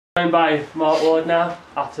Joined by Mark Ward now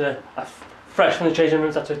after a fresh from the changing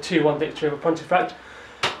rooms after a 2-1 victory over Pontefract.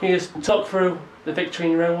 Can you just talk through the victory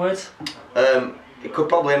in your own words? It could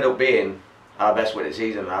probably end up being our best win of the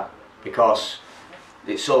season, that, because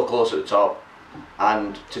it's so close at the top,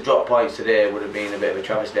 and to drop points today would have been a bit of a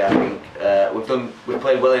travesty. I think we've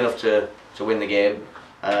played well enough to win the game,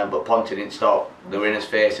 but Ponte didn't stop. They were in his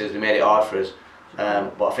faces. They made it hard for us.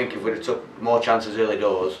 But I think if we'd have took more chances early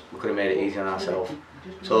doors, we could have made it easy on ourselves.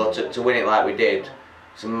 So to win it like we did,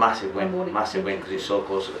 it's a massive win because it's so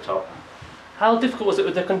close at the top. How difficult was it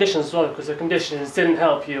with the conditions as well? Because the conditions didn't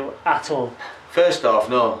help you at all. First off,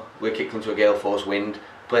 no, we kicked into a gale force wind,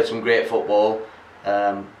 played some great football,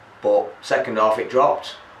 but second off it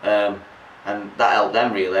dropped, and that helped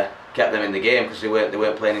them really, kept them in the game because they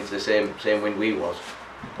weren't playing into the same wind we was.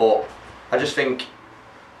 But I just think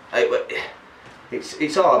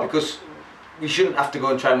it's hard because we shouldn't have to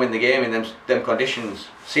go and try and win the game in them conditions.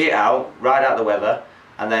 See it out, ride out the weather,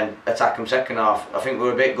 and then attack them second half. I think we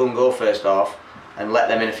were a bit gung-ho first half and let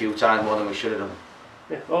them in a few times more than we should have done.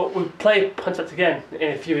 Yeah, well, we play Pontefract again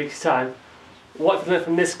in a few weeks' time. What have you learned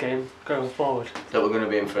from this game going forward? That we're going to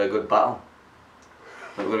be in for a good battle.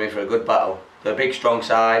 They're a big, strong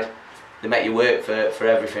side. They make you work for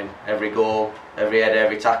everything, every goal, every header,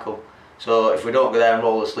 every tackle. So if we don't go there and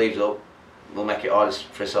roll the sleeves up, we'll make it harder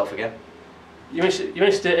for ourselves again. You mentioned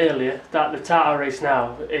it earlier that the title race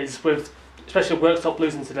now is, with especially Worktop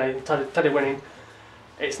losing today, Teddy winning,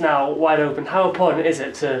 it's now wide open. How important is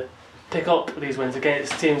it to pick up these wins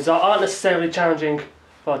against teams that aren't necessarily challenging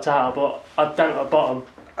for a title but are down at the bottom?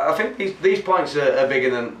 I think these points are bigger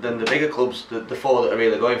than the bigger clubs, the 4 that are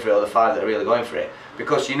really going for it, or the 5 that are really going for it,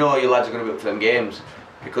 because you know your lads are going to be up for them games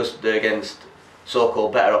because they're against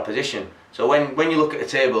so-called better opposition. So when you look at the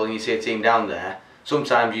table and you see a team down there,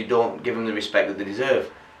 sometimes you don't give them the respect that they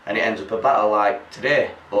deserve, and it ends up a battle like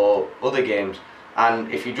today or other games.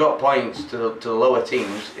 And if you drop points to the lower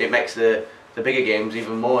teams, it makes the bigger games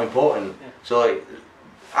even more important. Yeah. So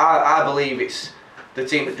I believe it's the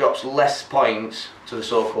team that drops less points to the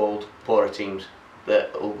so-called poorer teams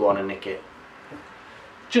that will go on and nick it.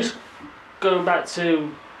 Just going back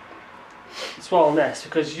to Swallow Nest,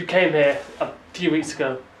 because you came here a few weeks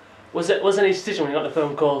ago, was any decision when you got the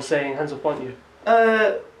phone call saying Handsworth want you?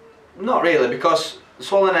 Not really, because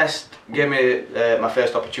Swallow Nest gave me my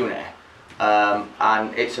first opportunity,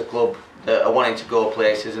 and it's a club that are wanting to go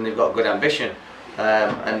places and they've got good ambition,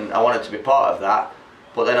 and I wanted to be part of that.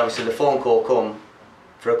 But then obviously the phone call come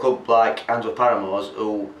for a club like Handsworth Parramore's,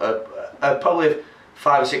 who are probably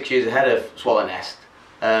 5 or 6 years ahead of Swallow Nest.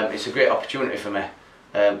 It's a great opportunity for me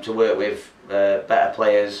to work with better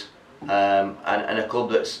players, and a club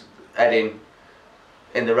that's heading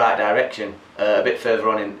in the right direction, a bit further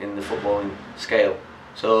on in the footballing scale.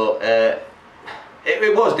 So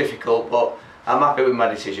it was difficult, but I'm happy with my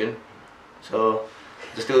decision, so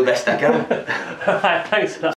just do the best I can. Thanks for that.